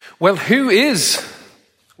Well, who is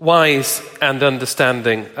wise and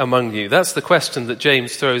understanding among you? That's the question that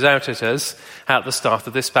James throws out at us at the start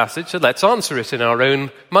of this passage. So let's answer it in our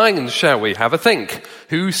own minds, shall we? Have a think.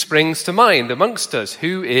 Who springs to mind amongst us?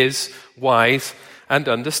 Who is wise and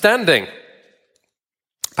understanding?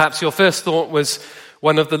 Perhaps your first thought was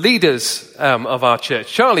one of the leaders of our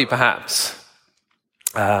church, Charlie, perhaps.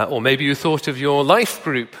 Or maybe you thought of your life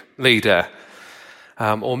group leader.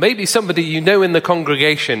 Or maybe somebody you know in the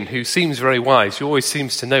congregation who seems very wise, who always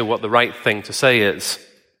seems to know what the right thing to say is.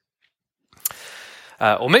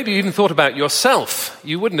 Or maybe you even thought about yourself.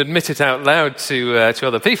 You wouldn't admit it out loud to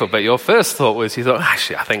other people, but your first thought was, you thought,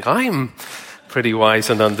 actually, I think I'm pretty wise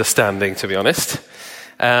and understanding, to be honest.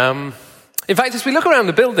 In fact, as we look around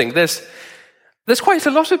the building, there's quite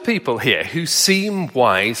a lot of people here who seem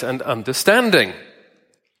wise and understanding.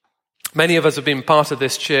 Many of us have been part of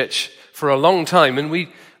this church for a long time, and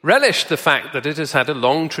we relish the fact that it has had a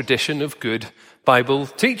long tradition of good Bible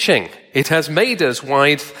teaching. It has made us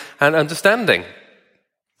wise and understanding.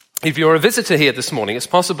 If you're a visitor here this morning, it's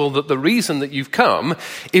possible that the reason that you've come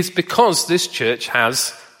is because this church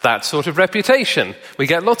has that sort of reputation. We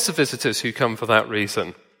get lots of visitors who come for that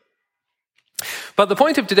reason. But the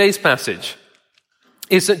point of today's passage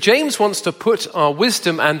is that James wants to put our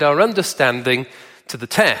wisdom and our understanding to the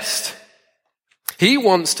test. He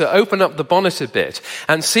wants to open up the bonnet a bit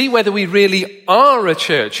and see whether we really are a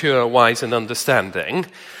church who are wise and understanding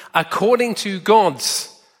according to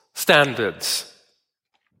God's standards.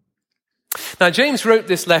 Now, James wrote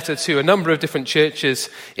this letter to a number of different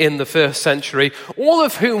churches in the first century, all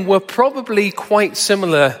of whom were probably quite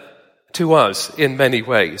similar to us in many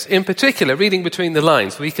ways. In particular, reading between the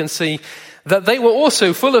lines, we can see that they were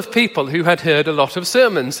also full of people who had heard a lot of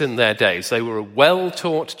sermons in their days. They were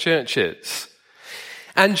well-taught churches.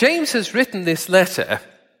 And James has written this letter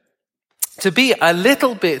to be a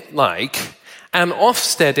little bit like an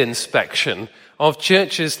Ofsted inspection of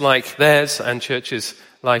churches like theirs and churches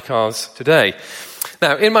like ours today.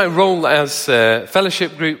 Now, in my role as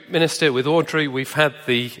fellowship group minister with Audrey, we've had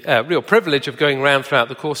the real privilege of going around throughout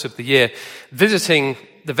the course of the year, visiting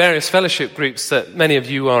the various fellowship groups that many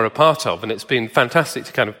of you are a part of, and it's been fantastic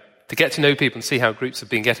to get to know people and see how groups have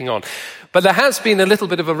been getting on. But there has been a little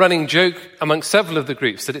bit of a running joke amongst several of the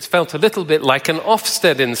groups that it's felt a little bit like an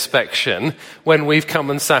Ofsted inspection when we've come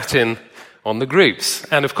and sat in on the groups.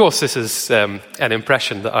 And of course, this is an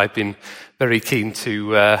impression that I've been very keen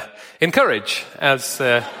to encourage as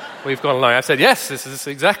we've gone along. I've said, yes, this is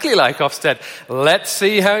exactly like Ofsted. Let's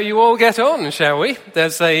see how you all get on, shall we?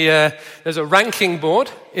 There's a ranking board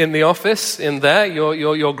in the office in there.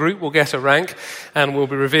 Your group will get a rank, and we'll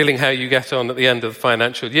be revealing how you get on at the end of the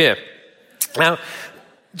financial year. Now,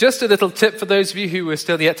 just a little tip for those of you who are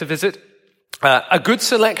still yet to visit. A good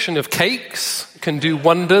selection of cakes can do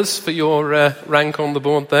wonders for your rank on the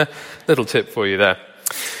board there. Little tip for you there.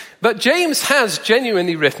 But James has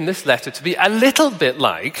genuinely written this letter to be a little bit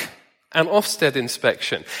like an Ofsted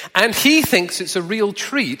inspection. And he thinks it's a real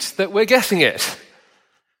treat that we're getting it.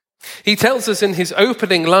 He tells us in his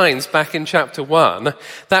opening lines back in chapter 1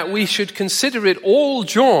 that we should consider it all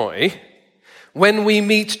joy when we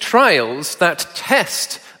meet trials that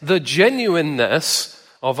test the genuineness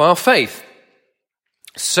of our faith,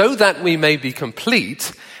 so that we may be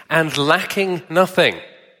complete and lacking nothing.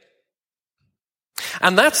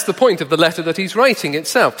 And that's the point of the letter that he's writing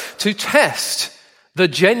itself, to test the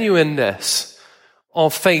genuineness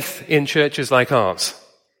of faith in churches like ours.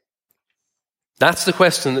 That's the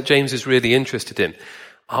question that James is really interested in.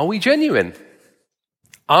 Are we genuine?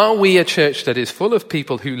 Are we a church that is full of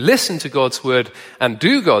people who listen to God's word and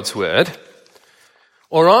do God's word?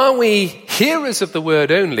 Or are we hearers of the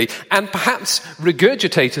word only and perhaps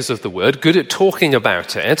regurgitators of the word, good at talking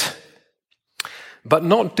about it, but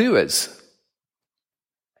not doers?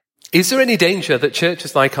 Is there any danger that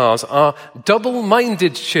churches like ours are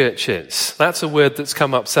double-minded churches? That's a word that's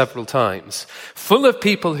come up several times. Full of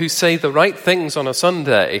people who say the right things on a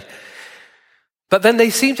Sunday, but then they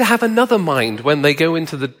seem to have another mind when they go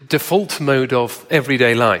into the default mode of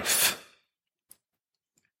everyday life.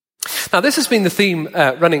 Now, this has been the theme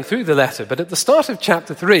running through the letter, but at the start of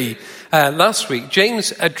chapter 3 last week,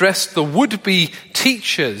 James addressed the would-be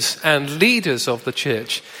teachers and leaders of the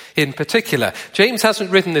church in particular. James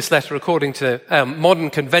hasn't written this letter according to modern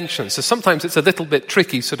conventions, so sometimes it's a little bit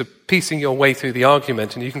tricky sort of piecing your way through the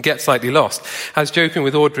argument, and you can get slightly lost. I was joking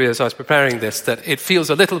with Audrey as I was preparing this that it feels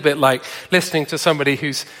a little bit like listening to somebody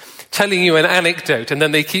who's telling you an anecdote, and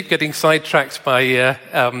then they keep getting sidetracked by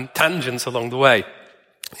tangents along the way.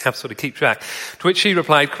 You have to sort of keep track. To which she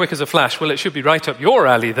replied, quick as a flash, well, it should be right up your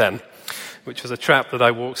alley then, which was a trap that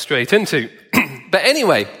I walked straight into. But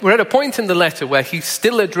anyway, we're at a point in the letter where he's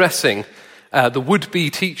still addressing the would-be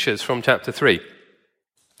teachers from chapter 3.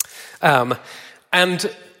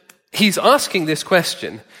 And he's asking this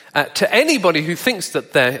question to anybody who thinks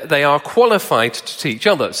that they are qualified to teach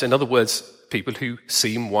others. In other words, people who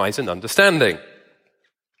seem wise and understanding.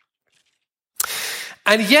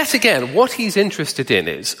 And yet again, what he's interested in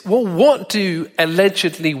is, well, what do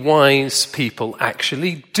allegedly wise people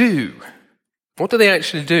actually do? What do they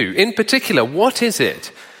actually do? In particular, what is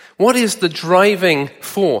it? What is the driving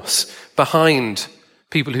force behind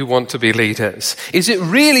people who want to be leaders? Is it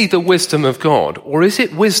really the wisdom of God, or is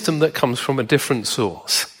it wisdom that comes from a different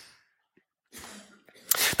source?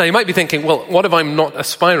 Now, you might be thinking, well, what if I'm not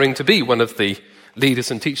aspiring to be one of the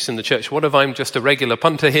leaders and teachers in the church? What if I'm just a regular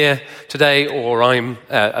punter here today, or I'm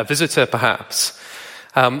a visitor perhaps?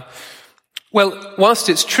 Well, whilst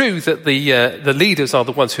it's true that the leaders are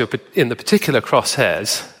the ones who are in the particular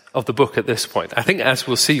crosshairs of the book at this point, I think as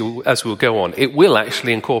we'll see as we'll go on, it will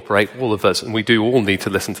actually incorporate all of us, and we do all need to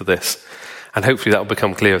listen to this. And hopefully that will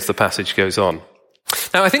become clear as the passage goes on.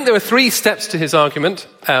 Now, I think there are 3 steps to his argument,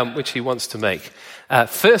 which he wants to make.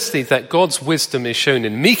 Firstly, that God's wisdom is shown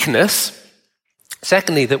in meekness.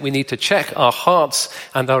 Secondly, that we need to check our hearts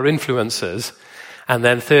and our influences. And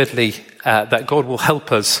then thirdly, that God will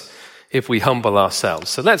help us if we humble ourselves.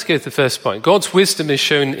 So let's go to the first point. God's wisdom is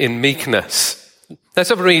shown in meekness. Let's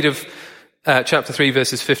have a read of chapter 3,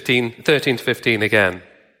 verses 13 to 15 again.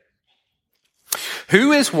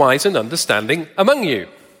 Who is wise and understanding among you?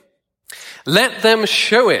 Let them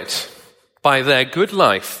show it by their good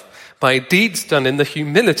life, by deeds done in the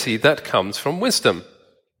humility that comes from wisdom.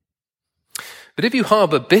 But if you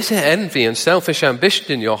harbor bitter envy and selfish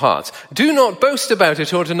ambition in your hearts, do not boast about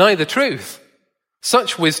it or deny the truth.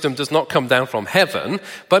 Such wisdom does not come down from heaven,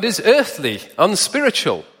 but is earthly,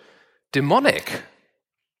 unspiritual, demonic.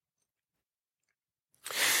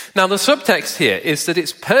 Now, the subtext here is that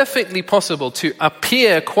it's perfectly possible to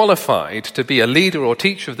appear qualified to be a leader or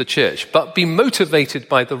teacher of the church, but be motivated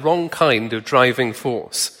by the wrong kind of driving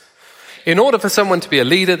force. In order for someone to be a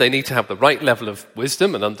leader, they need to have the right level of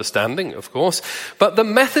wisdom and understanding, of course, but the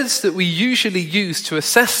methods that we usually use to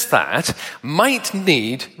assess that might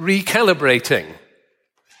need recalibrating.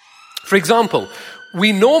 For example,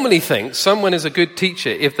 we normally think someone is a good teacher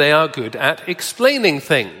if they are good at explaining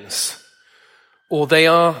things, or they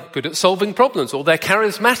are good at solving problems, or they're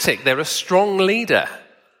charismatic, they're a strong leader.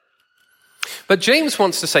 But James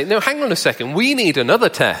wants to say, no, hang on a second, we need another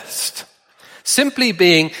test. Simply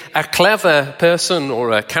being a clever person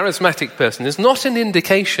or a charismatic person is not an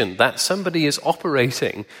indication that somebody is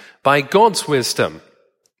operating by God's wisdom.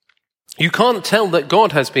 You can't tell that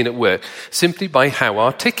God has been at work simply by how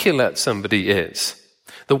articulate somebody is.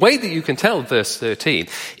 The way that you can tell, verse 13,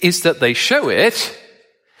 is that they show it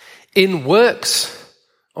in works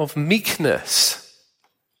of meekness.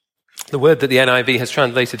 The word that the NIV has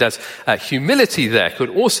translated as humility there could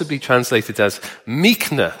also be translated as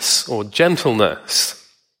meekness or gentleness.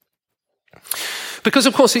 Because,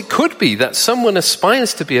 of course, it could be that someone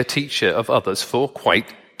aspires to be a teacher of others for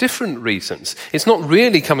quite different reasons. It's not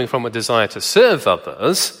really coming from a desire to serve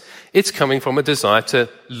others. It's coming from a desire to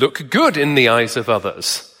look good in the eyes of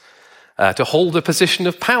others, to hold a position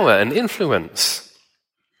of power and influence.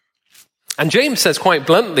 And James says quite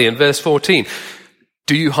bluntly in verse 14,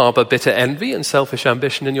 do you harbor bitter envy and selfish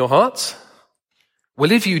ambition in your hearts?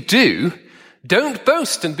 Well, if you do, don't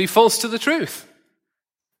boast and be false to the truth.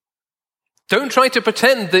 Don't try to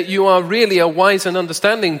pretend that you are really a wise and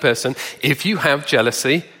understanding person if you have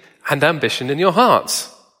jealousy and ambition in your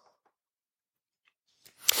hearts.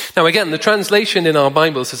 Now again, the translation in our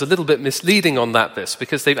Bibles is a little bit misleading on that verse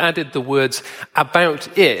because they've added the words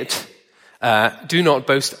about it, do not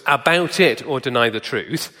boast about it or deny the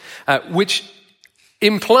truth, which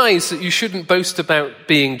implies that you shouldn't boast about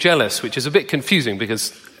being jealous, which is a bit confusing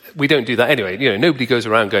because we don't do that anyway. You know, nobody goes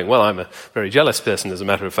around going, well, I'm a very jealous person, as a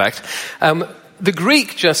matter of fact. The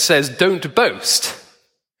Greek just says, don't boast.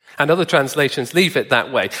 And other translations leave it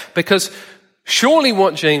that way. Because surely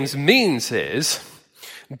what James means is,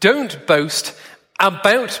 don't boast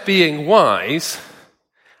about being wise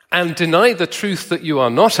and deny the truth that you are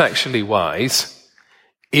not actually wise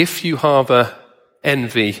if you harbor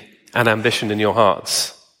envy and ambition in your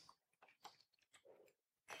hearts.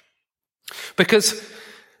 Because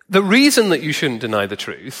the reason that you shouldn't deny the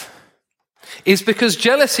truth is because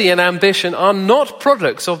jealousy and ambition are not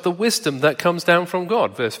products of the wisdom that comes down from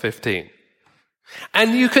God, verse 15.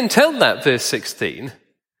 And you can tell that, verse 16,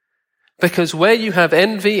 because where you have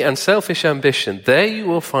envy and selfish ambition, there you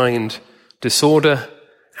will find disorder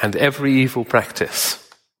and every evil practice.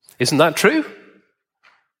 Isn't that true?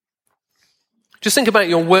 Just think about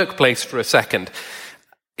your workplace for a second.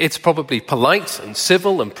 It's probably polite and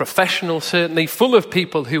civil and professional, certainly, full of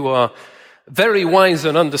people who are very wise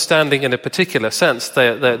and understanding in a particular sense.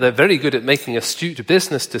 They're very good at making astute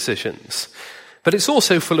business decisions. But it's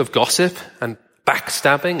also full of gossip and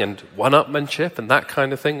backstabbing and one-upmanship and that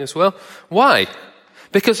kind of thing as well. Why?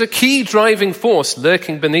 Because a key driving force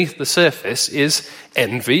lurking beneath the surface is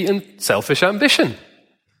envy and selfish ambition.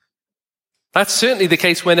 That's certainly the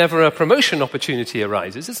case whenever a promotion opportunity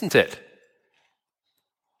arises, isn't it?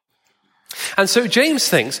 And so James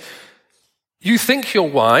thinks, you think you're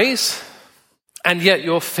wise, and yet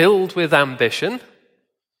you're filled with ambition?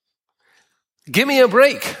 Give me a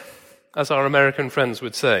break, as our American friends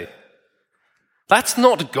would say. That's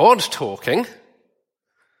not God talking.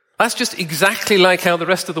 That's just exactly like how the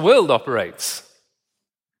rest of the world operates.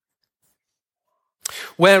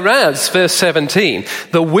 Whereas, verse 17,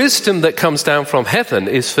 the wisdom that comes down from heaven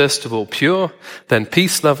is first of all pure, then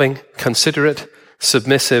peace-loving, considerate,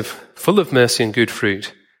 submissive, full of mercy and good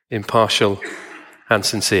fruit, impartial and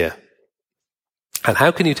sincere. And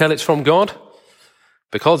how can you tell it's from God?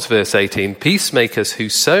 Because, verse 18, peacemakers who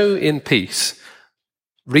sow in peace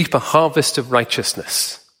reap a harvest of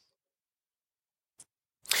righteousness.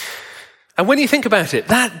 And when you think about it,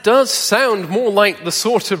 that does sound more like the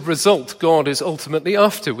sort of result God is ultimately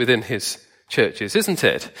after within his churches, isn't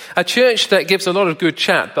it? A church that gives a lot of good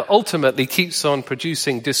chat, but ultimately keeps on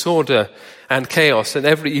producing disorder and chaos and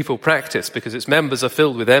every evil practice because its members are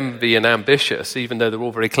filled with envy and ambitious, even though they're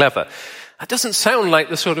all very clever. That doesn't sound like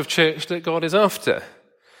the sort of church that God is after.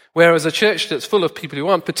 Whereas a church that's full of people who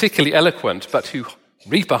aren't particularly eloquent, but who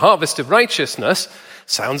reap a harvest of righteousness,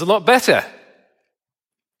 sounds a lot better.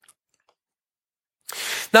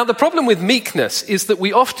 Now, the problem with meekness is that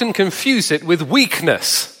we often confuse it with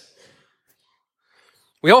weakness.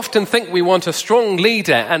 We often think we want a strong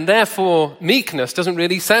leader, and therefore meekness doesn't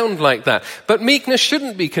really sound like that. But meekness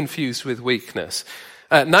shouldn't be confused with weakness.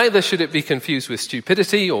 Neither should it be confused with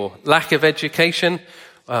stupidity or lack of education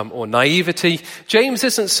or naivety. James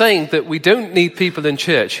isn't saying that we don't need people in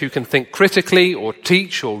church who can think critically or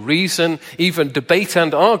teach or reason, even debate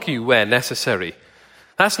and argue where necessary.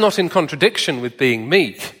 That's not in contradiction with being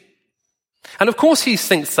meek. And of course he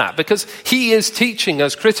thinks that because he is teaching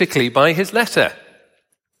us critically by his letter.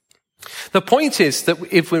 The point is that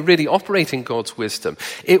if we're really operating God's wisdom,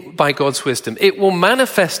 by God's wisdom, it will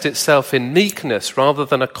manifest itself in meekness rather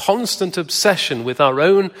than a constant obsession with our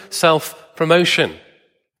own self-promotion.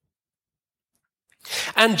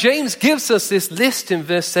 And James gives us this list in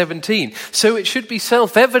verse 17, so it should be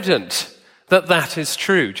self-evident that that is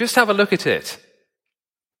true. Just have a look at it.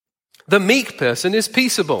 The meek person is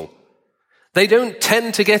peaceable. They don't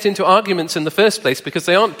tend to get into arguments in the first place because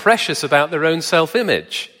they aren't precious about their own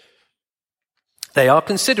self-image. They are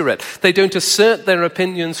considerate. They don't assert their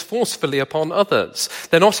opinions forcefully upon others.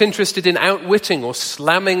 They're not interested in outwitting or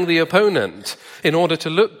slamming the opponent in order to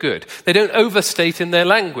look good. They don't overstate in their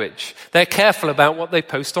language. They're careful about what they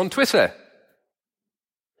post on Twitter.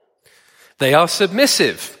 They are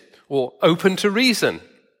submissive or open to reason.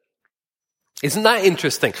 Isn't that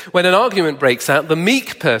interesting? When an argument breaks out, the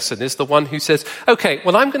meek person is the one who says, okay,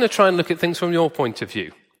 well, I'm going to try and look at things from your point of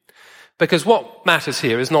view. Because what matters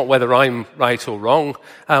here is not whether I'm right or wrong.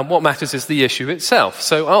 What matters is the issue itself.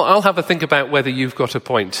 So I'll have a think about whether you've got a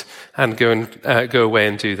point and go away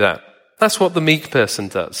and do that. That's what the meek person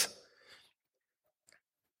does.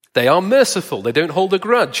 They are merciful. They don't hold a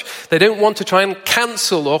grudge. They don't want to try and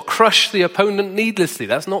cancel or crush the opponent needlessly.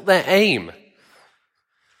 That's not their aim.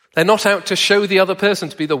 They're not out to show the other person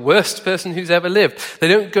to be the worst person who's ever lived. They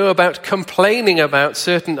don't go about complaining about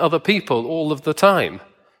certain other people all of the time.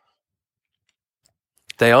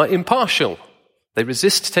 They are impartial. They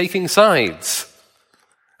resist taking sides.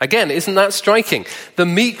 Again, isn't that striking? The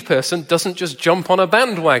meek person doesn't just jump on a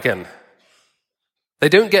bandwagon. They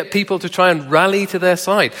don't get people to try and rally to their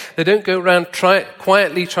side. They don't go around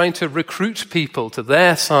quietly trying to recruit people to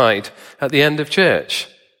their side at the end of church.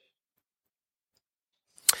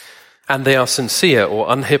 And they are sincere or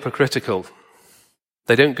unhypocritical.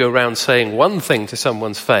 They don't go around saying one thing to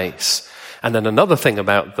someone's face and then another thing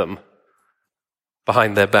about them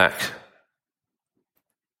behind their back.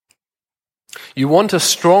 You want a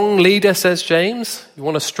strong leader, says James? You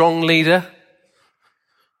want a strong leader?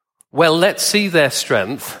 Well, let's see their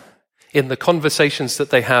strength in the conversations that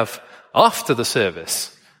they have after the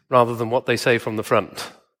service rather than what they say from the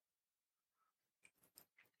front.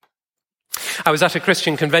 I was at a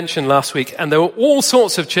Christian convention last week, and there were all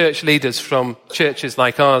sorts of church leaders from churches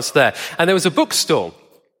like ours there. And there was a bookstall.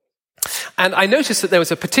 And I noticed that there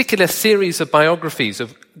was a particular series of biographies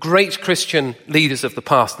of great Christian leaders of the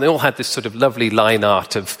past, and they all had this sort of lovely line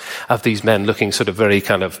art of these men looking sort of very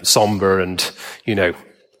kind of somber and,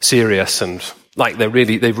 serious and like they've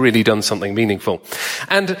really done something meaningful.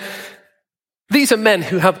 And these are men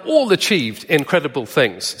who have all achieved incredible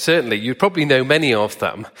things. Certainly, you probably know many of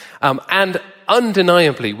them. And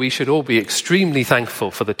undeniably, we should all be extremely thankful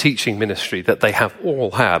for the teaching ministry that they have all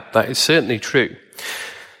had. That is certainly true.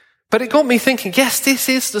 But it got me thinking, yes, this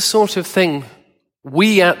is the sort of thing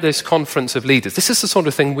we at this conference of leaders, this is the sort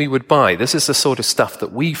of thing we would buy. This is the sort of stuff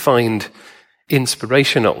that we find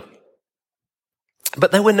inspirational.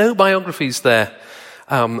 But there were no biographies there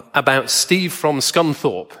about Steve from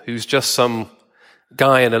Scunthorpe, who's just some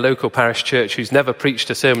guy in a local parish church who's never preached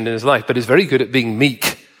a sermon in his life, but is very good at being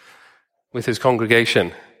meek with his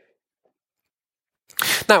congregation.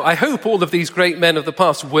 Now, I hope all of these great men of the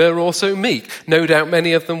past were also meek. No doubt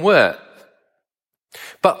many of them were.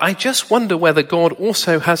 But I just wonder whether God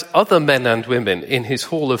also has other men and women in his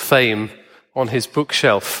hall of fame on his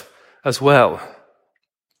bookshelf as well.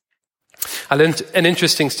 I learned an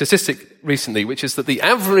interesting statistic recently, which is that the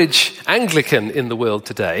average Anglican in the world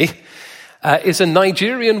today is a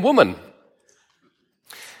Nigerian woman.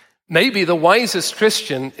 Maybe the wisest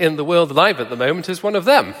Christian in the world alive at the moment is one of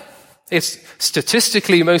them. It's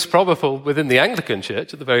statistically most probable within the Anglican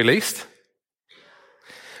Church, at the very least.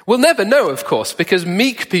 We'll never know, of course, because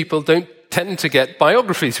meek people don't tend to get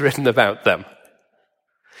biographies written about them.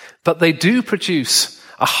 But they do produce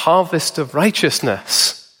a harvest of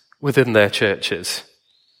righteousness within their churches.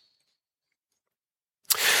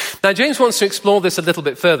 Now, James wants to explore this a little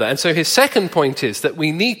bit further, and so his second point is that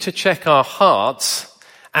we need to check our hearts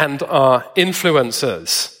and our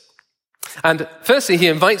influencers. And firstly, he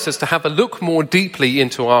invites us to have a look more deeply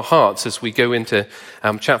into our hearts as we go into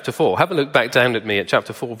chapter 4. Have a look back down at me at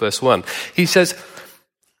chapter 4, verse 1. He says,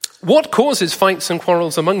 "What causes fights and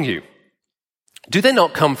quarrels among you? Do they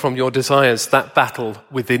not come from your desires that battle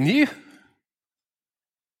within you?"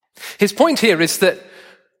 His point here is that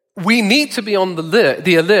we need to be on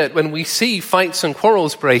the alert when we see fights and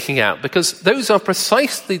quarrels breaking out, because those are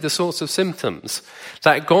precisely the sorts of symptoms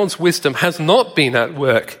that God's wisdom has not been at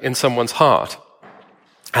work in someone's heart,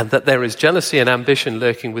 and that there is jealousy and ambition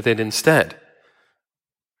lurking within instead.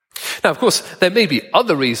 Now, of course, there may be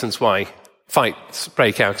other reasons why fights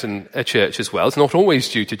break out in a church as well. It's not always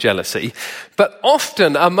due to jealousy, but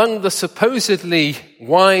often among the supposedly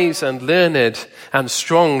wise and learned and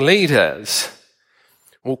strong leaders,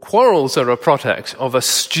 well, quarrels are a product of a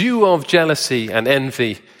stew of jealousy and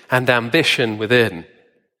envy and ambition within.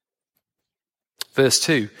 Verse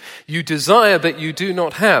 2, "You desire, but you do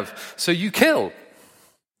not have, so you kill.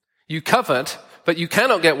 You covet, but you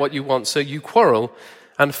cannot get what you want, so you quarrel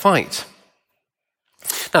and fight."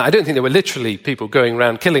 Now, I don't think there were literally people going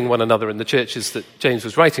around killing one another in the churches that James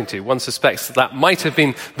was writing to. One suspects that might have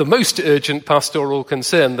been the most urgent pastoral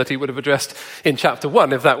concern that he would have addressed in chapter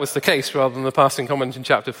 1, if that was the case, rather than the passing comment in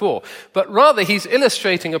chapter 4. But rather, he's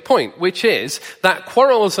illustrating a point, which is that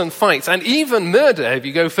quarrels and fights, and even murder, if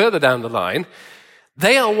you go further down the line,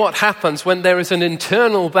 they are what happens when there is an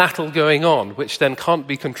internal battle going on, which then can't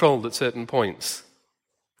be controlled at certain points.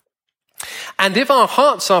 And if our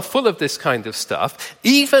hearts are full of this kind of stuff,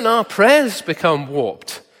 even our prayers become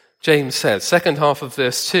warped. James says, second half of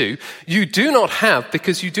verse 2, "You do not have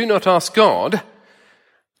because you do not ask God,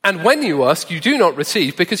 and when you ask, you do not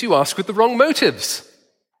receive because you ask with the wrong motives,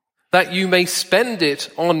 that you may spend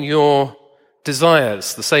it on your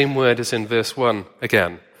desires." The same word as in verse 1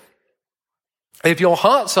 again. If your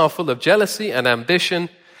hearts are full of jealousy and ambition,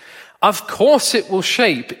 of course it will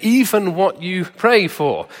shape even what you pray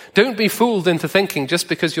for. Don't be fooled into thinking just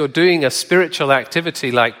because you're doing a spiritual activity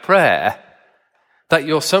like prayer that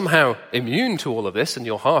you're somehow immune to all of this and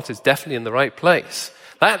your heart is definitely in the right place.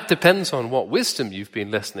 That depends on what wisdom you've been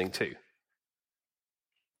listening to.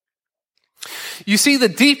 You see, the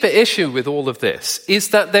deeper issue with all of this is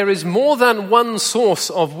that there is more than one source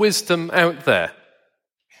of wisdom out there.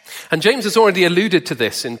 And James has already alluded to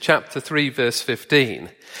this in chapter 3, verse 15,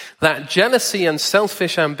 that jealousy and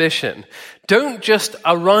selfish ambition don't just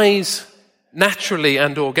arise naturally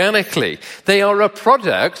and organically. They are a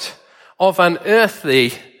product of an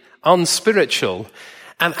earthly, unspiritual,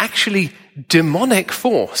 and actually demonic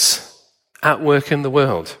force at work in the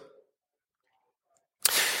world.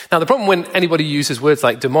 Now, the problem when anybody uses words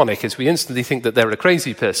like demonic is we instantly think that they're a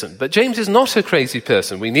crazy person. But James is not a crazy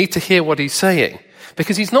person. We need to hear what he's saying,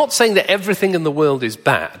 because he's not saying that everything in the world is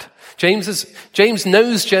bad. James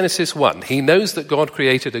knows Genesis 1. He knows that God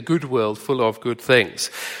created a good world full of good things.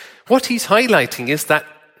 What he's highlighting is that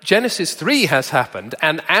Genesis 3 has happened,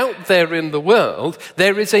 and out there in the world,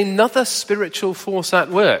 there is another spiritual force at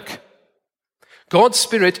work. God's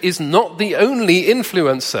Spirit is not the only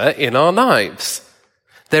influencer in our lives.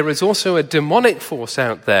 There is also a demonic force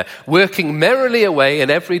out there working merrily away in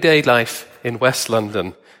everyday life in West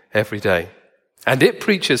London every day. And it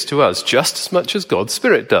preaches to us just as much as God's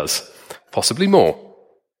Spirit does, possibly more.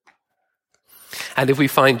 And if we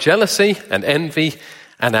find jealousy and envy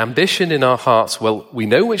and ambition in our hearts, well, we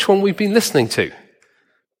know which one we've been listening to.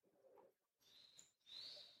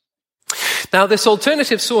 Now, this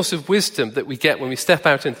alternative source of wisdom that we get when we step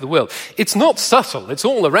out into the world, it's not subtle, it's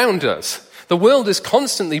all around us. The world is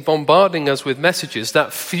constantly bombarding us with messages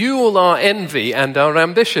that fuel our envy and our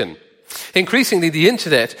ambition. Increasingly, the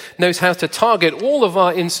internet knows how to target all of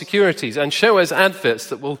our insecurities and show us adverts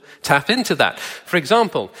that will tap into that. For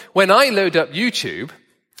example, when I load up YouTube,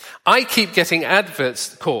 I keep getting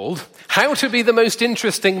adverts called "How to be the most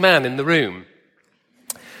interesting man in the room,"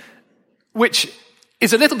 which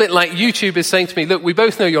is a little bit like YouTube is saying to me, look, we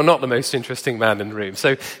both know you're not the most interesting man in the room,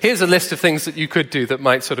 so here's a list of things that you could do that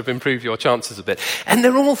might sort of improve your chances a bit. And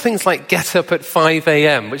they're all things like get up at 5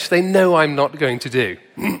 a.m., which they know I'm not going to do.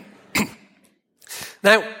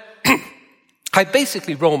 Now, I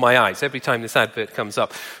basically roll my eyes every time this advert comes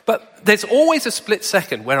up, but there's always a split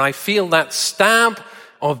second where I feel that stab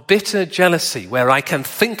of bitter jealousy, where I can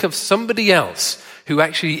think of somebody else who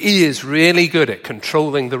actually is really good at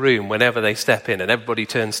controlling the room whenever they step in and everybody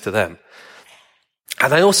turns to them.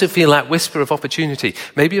 And I also feel that whisper of opportunity.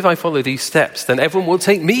 Maybe if I follow these steps, then everyone will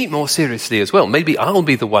take me more seriously as well. Maybe I'll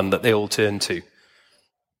be the one that they all turn to.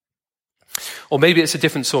 Or maybe it's a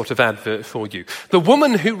different sort of advert for you. The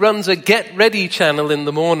woman who runs a get ready channel in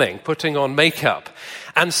the morning, putting on makeup,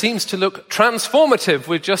 and seems to look transformative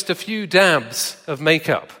with just a few dabs of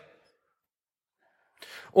makeup.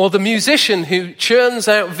 Or the musician who churns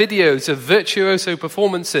out videos of virtuoso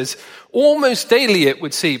performances almost daily, it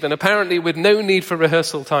would seem, and apparently with no need for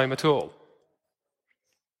rehearsal time at all.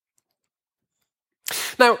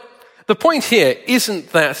 Now, the point here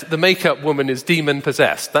isn't that the makeup woman is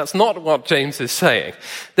demon-possessed. That's not what James is saying.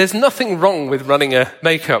 There's nothing wrong with running a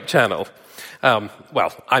makeup channel.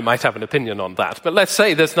 Well, I might have an opinion on that, but let's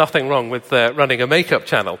say there's nothing wrong with running a makeup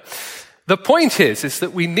channel. The point is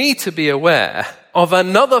that we need to be aware of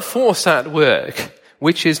another force at work,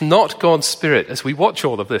 which is not God's Spirit, as we watch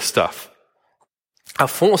all of this stuff. A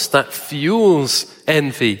force that fuels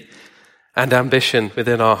envy and ambition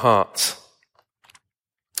within our hearts.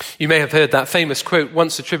 You may have heard that famous quote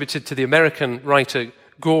once attributed to the American writer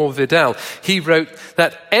Gore Vidal. He wrote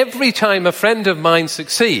that every time a friend of mine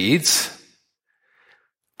succeeds,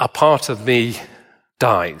 a part of me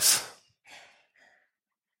dies.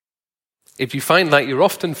 If you find like you're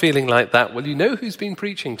often feeling like that, well, you know who's been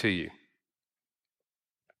preaching to you.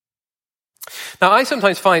 Now, I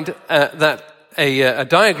sometimes find that a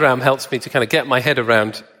diagram helps me to kind of get my head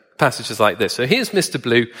around passages like this. So here's Mr.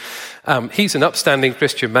 Blue. He's an upstanding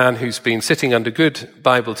Christian man who's been sitting under good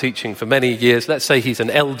Bible teaching for many years. Let's say he's an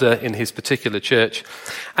elder in his particular church.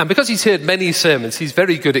 And because he's heard many sermons, he's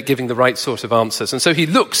very good at giving the right sort of answers. And so he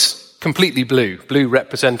looks completely blue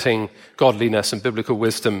representing godliness and biblical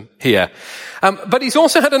wisdom here. But he's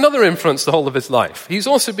also had another influence the whole of his life. He's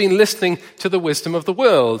also been listening to the wisdom of the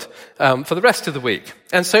world for the rest of the week.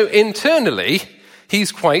 And so internally,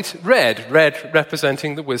 he's quite red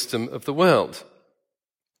representing the wisdom of the world.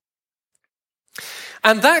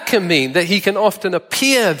 And that can mean that he can often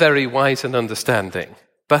appear very wise and understanding,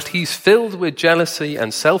 but he's filled with jealousy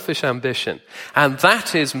and selfish ambition. And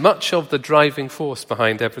that is much of the driving force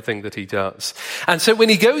behind everything that he does. And so when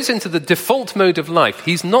he goes into the default mode of life,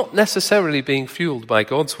 he's not necessarily being fueled by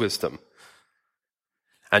God's wisdom.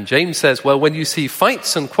 And James says, well, when you see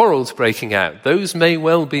fights and quarrels breaking out, those may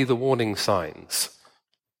well be the warning signs.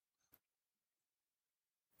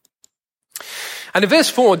 And in verse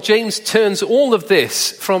 4, James turns all of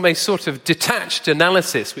this from a sort of detached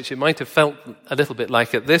analysis, which it might have felt a little bit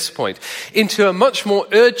like at this point, into a much more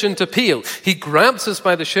urgent appeal. He grabs us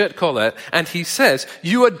by the shirt collar and he says,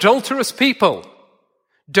 "You adulterous people,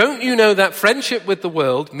 don't you know that friendship with the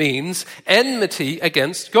world means enmity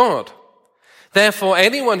against God? Therefore,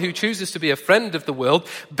 anyone who chooses to be a friend of the world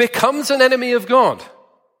becomes an enemy of God.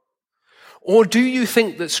 Or do you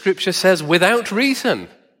think that Scripture says without reason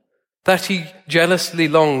that he jealously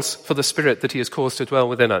longs for the Spirit that he has caused to dwell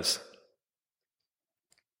within us?"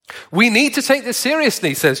 We need to take this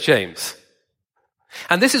seriously, says James.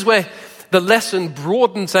 And this is where the lesson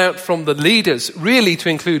broadens out from the leaders really to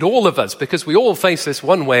include all of us, because we all face this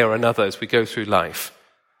one way or another as we go through life.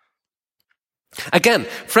 Again,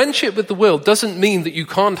 friendship with the world doesn't mean that you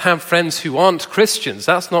can't have friends who aren't Christians.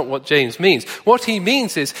 That's not what James means. What he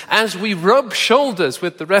means is, as we rub shoulders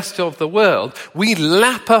with the rest of the world, we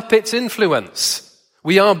lap up its influence.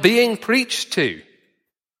 We are being preached to.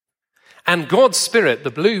 And God's Spirit,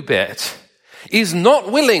 the blue bit, is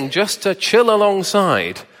not willing just to chill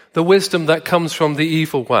alongside the wisdom that comes from the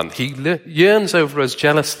evil one. He yearns over us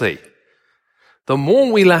jealously. The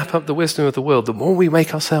more we lap up the wisdom of the world, the more we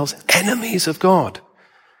make ourselves enemies of God.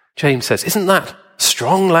 James says, isn't that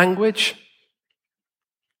strong language?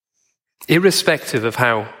 Irrespective of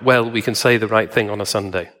how well we can say the right thing on a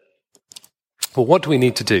Sunday. Well, what do we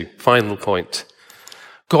need to do? Final point.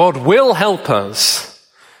 God will help us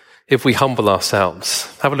if we humble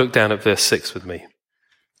ourselves. Have a look down at verse 6 with me.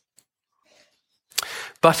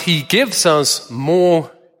 But he gives us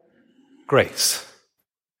more grace.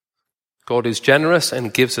 God is generous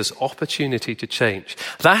and gives us opportunity to change.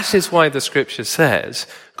 That is why the scripture says,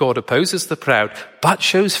 God opposes the proud, but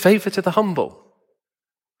shows favor to the humble.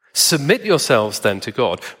 Submit yourselves then to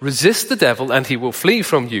God. Resist the devil and he will flee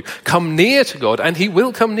from you. Come near to God and he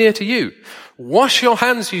will come near to you. Wash your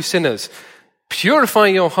hands, you sinners. Purify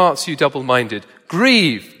your hearts, you double-minded.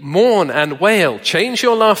 Grieve, mourn, and wail. Change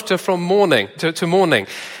your laughter from mourning to mourning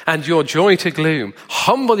and your joy to gloom.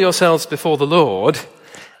 Humble yourselves before the Lord,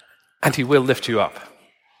 and he will lift you up.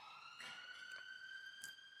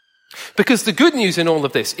 Because the good news in all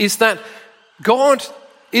of this is that God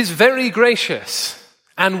is very gracious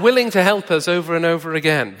and willing to help us over and over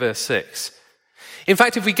again, verse 6. In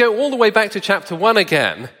fact, if we go all the way back to chapter 1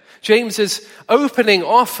 again, James's opening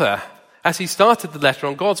offer as he started the letter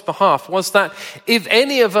on God's behalf was that if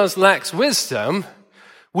any of us lacks wisdom,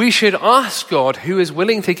 we should ask God, who is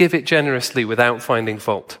willing to give it generously without finding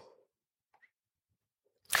fault.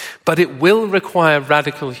 But it will require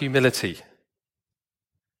radical humility.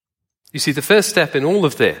 You see, the first step in all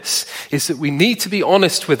of this is that we need to be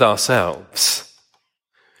honest with ourselves.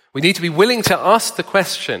 We need to be willing to ask the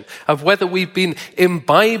question of whether we've been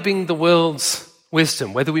imbibing the world's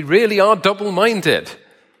wisdom, whether we really are double-minded,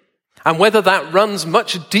 and whether that runs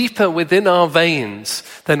much deeper within our veins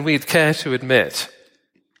than we'd care to admit.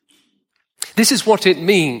 This is what it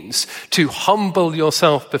means to humble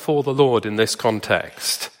yourself before the Lord in this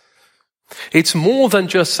context. It's more than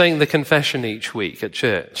just saying the confession each week at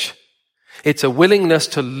church. It's a willingness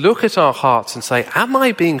to look at our hearts and say, am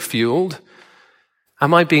I being fueled?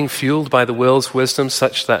 Am I being fueled by the world's wisdom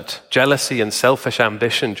such that jealousy and selfish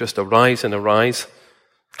ambition just arise and arise?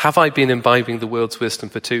 Have I been imbibing the world's wisdom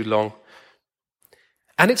for too long?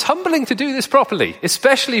 And it's humbling to do this properly,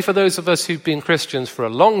 especially for those of us who've been Christians for a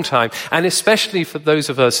long time, and especially for those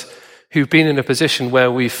of us who've been in a position where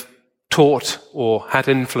we've taught or had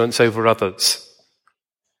influence over others.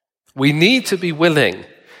 We need to be willing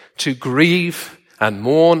to grieve and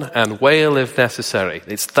mourn and wail if necessary.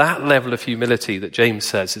 It's that level of humility that James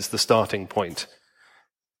says is the starting point.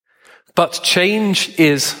 But change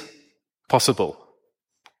is possible.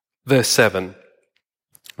 Verse 7,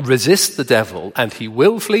 resist the devil and he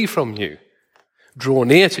will flee from you. Draw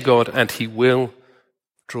near to God and he will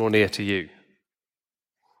draw near to you.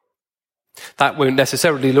 That won't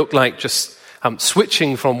necessarily look like just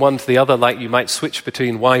switching from one to the other like you might switch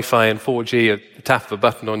between Wi-Fi and 4G at the tap of a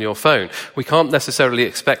button on your phone. We can't necessarily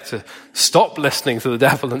expect to stop listening to the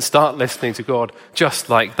devil and start listening to God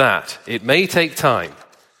just like that. It may take time.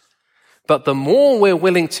 But the more we're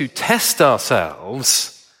willing to test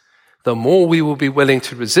ourselves, the more we will be willing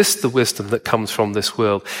to resist the wisdom that comes from this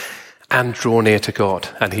world and draw near to God,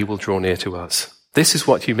 and he will draw near to us. This is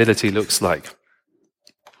what humility looks like.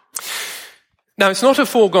 Now, it's not a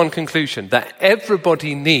foregone conclusion that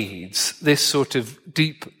everybody needs this sort of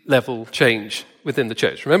deep level change within the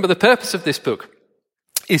church. Remember, the purpose of this book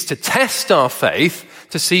is to test our faith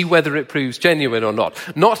to see whether it proves genuine or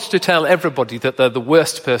not to tell everybody that they're the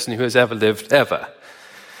worst person who has ever lived ever.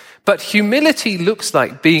 But humility looks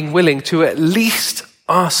like being willing to at least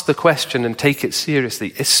ask the question and take it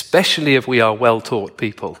seriously, especially if we are well-taught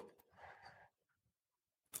people.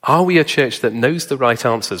 Are we a church that knows the right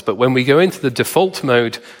answers, but when we go into the default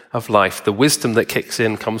mode of life, the wisdom that kicks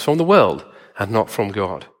in comes from the world and not from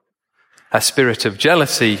God? A spirit of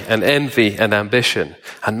jealousy and envy and ambition,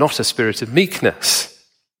 and not a spirit of meekness.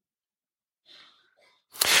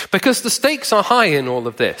 Because the stakes are high in all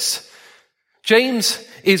of this. James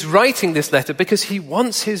is writing this letter because he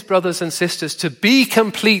wants his brothers and sisters to be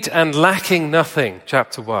complete and lacking nothing,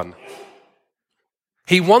 chapter 1.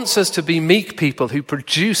 He wants us to be meek people who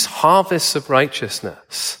produce harvests of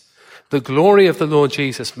righteousness, the glory of the Lord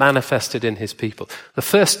Jesus manifested in his people, the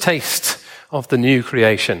first taste of the new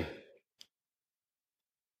creation.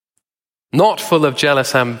 Not full of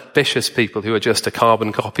jealous, ambitious people who are just a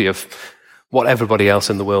carbon copy of what everybody else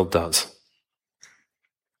in the world does.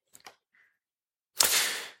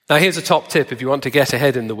 Now, here's a top tip if you want to get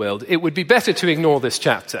ahead in the world. It would be better to ignore this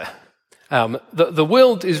chapter. The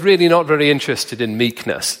world is really not very interested in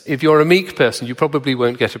meekness. If you're a meek person, you probably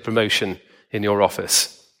won't get a promotion in your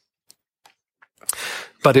office.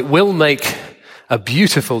 But it will make a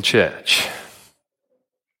beautiful church.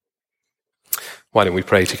 Why don't we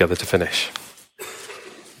pray together to finish?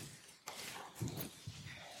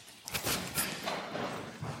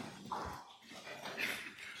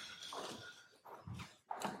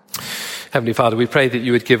 Heavenly Father, we pray that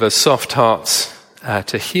you would give us soft hearts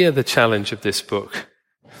to hear the challenge of this book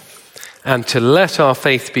and to let our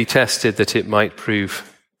faith be tested that it might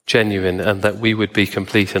prove genuine and that we would be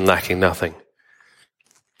complete and lacking nothing.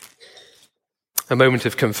 A moment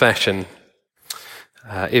of confession,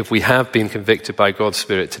 if we have been convicted by God's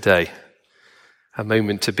Spirit today, a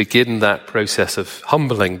moment to begin that process of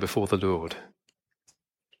humbling before the Lord.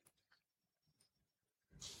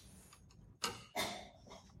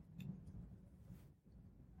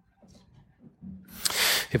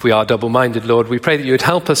 If we are double-minded, Lord, we pray that you would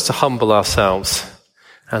help us to humble ourselves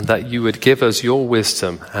and that you would give us your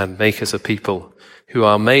wisdom and make us a people who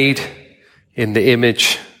are made in the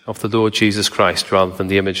image of the Lord Jesus Christ rather than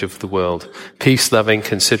the image of the world. Peace-loving,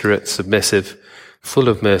 considerate, submissive, full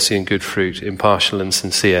of mercy and good fruit, impartial and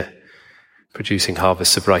sincere, producing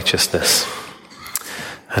harvests of righteousness.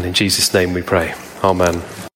 And in Jesus' name we pray. Amen.